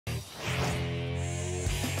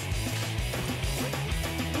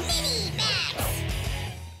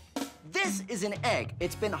is an egg.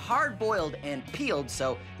 It's been hard-boiled and peeled,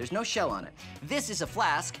 so there's no shell on it. This is a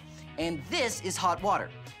flask, and this is hot water.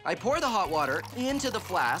 I pour the hot water into the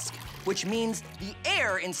flask, which means the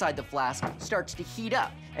air inside the flask starts to heat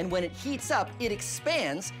up. And when it heats up, it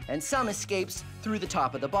expands, and some escapes through the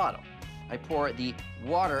top of the bottle. I pour the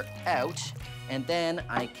water out, and then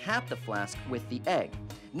I cap the flask with the egg.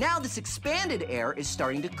 Now this expanded air is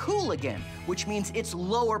starting to cool again, which means it's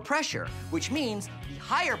lower pressure, which means the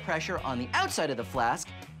higher pressure on the outside of the flask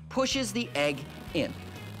pushes the egg in.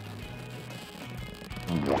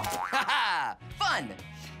 Ha ha! Fun!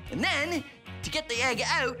 And then, to get the egg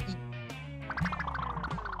out,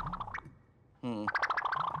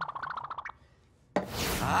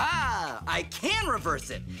 Ah, I can reverse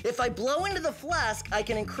it. If I blow into the flask, I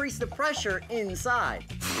can increase the pressure inside.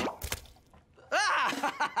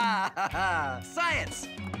 Ah, science!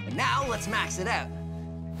 And now let's max it out.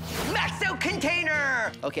 Max out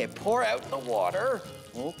container! Okay, pour out the water.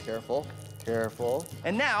 Oh, careful, careful.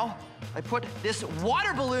 And now, I put this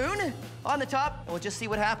water balloon on the top, and we'll just see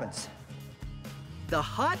what happens. The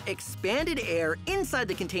hot, expanded air inside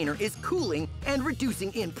the container is cooling and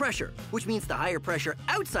reducing in pressure, which means the higher pressure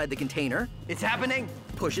outside the container, it's happening,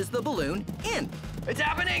 pushes the balloon in. It's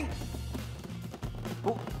happening!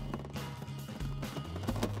 Oh.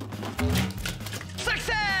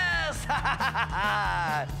 Success!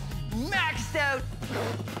 Maxed out!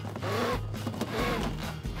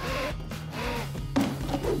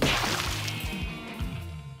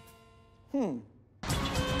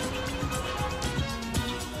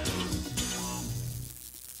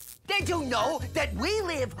 Did you know that we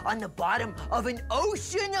live on the bottom of an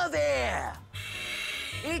ocean of air?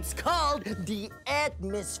 It's called the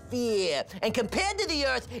atmosphere. And compared to the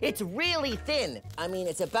Earth, it's really thin. I mean,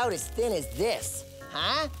 it's about as thin as this.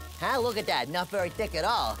 Huh? Huh? Look at that. Not very thick at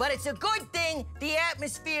all. But it's a good thing the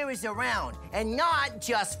atmosphere is around, and not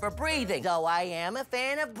just for breathing. Though I am a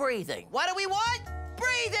fan of breathing. What do we want?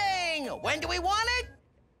 Breathing! When do we want it?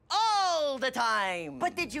 All the time.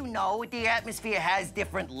 But did you know the atmosphere has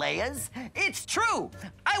different layers? It's true.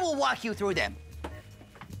 I will walk you through them.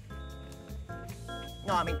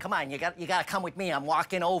 No, I mean, come on, you gotta come with me. I'm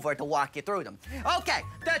walking over to walk you through them. Okay,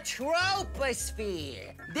 the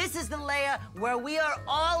troposphere. This is the layer where we are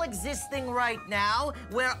all existing right now,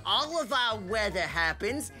 where all of our weather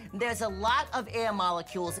happens. There's a lot of air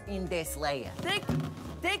molecules in this layer.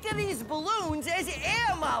 Think of these balloons as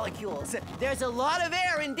air molecules. There's a lot of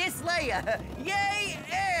air in this layer. Yay,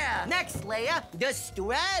 air! Next layer, the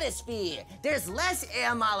stratosphere. There's less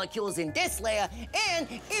air molecules in this layer, and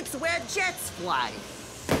it's where jets fly.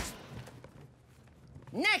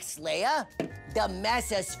 Next layer, the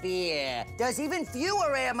mesosphere. There's even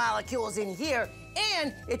fewer air molecules in here,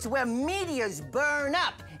 and it's where meteors burn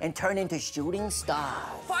up and turn into shooting stars.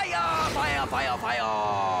 Fire, fire, fire,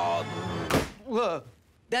 fire!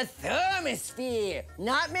 The thermosphere.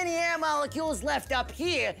 Not many air molecules left up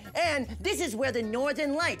here, and this is where the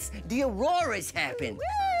northern lights, the auroras, happen.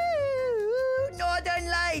 Woo! Northern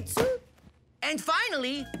lights. And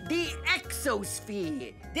finally, the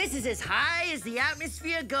exosphere. This is as high as the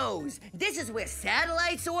atmosphere goes. This is where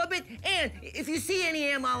satellites orbit, and if you see any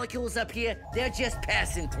air molecules up here, they're just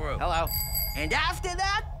passing through. Hello. And after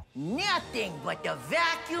that, nothing but the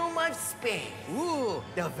vacuum of space. Ooh,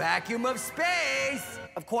 the vacuum of space.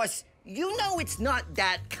 Of course, you know it's not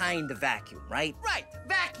that kind of vacuum, right? Right.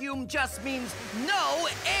 Vacuum just means no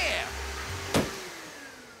air.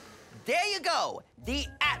 There you go. The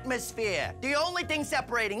atmosphere. The only thing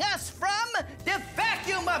separating us from the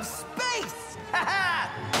vacuum of space.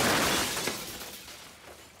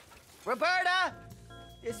 Roberta,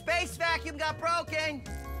 the space vacuum got broken.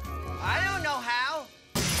 I don't know.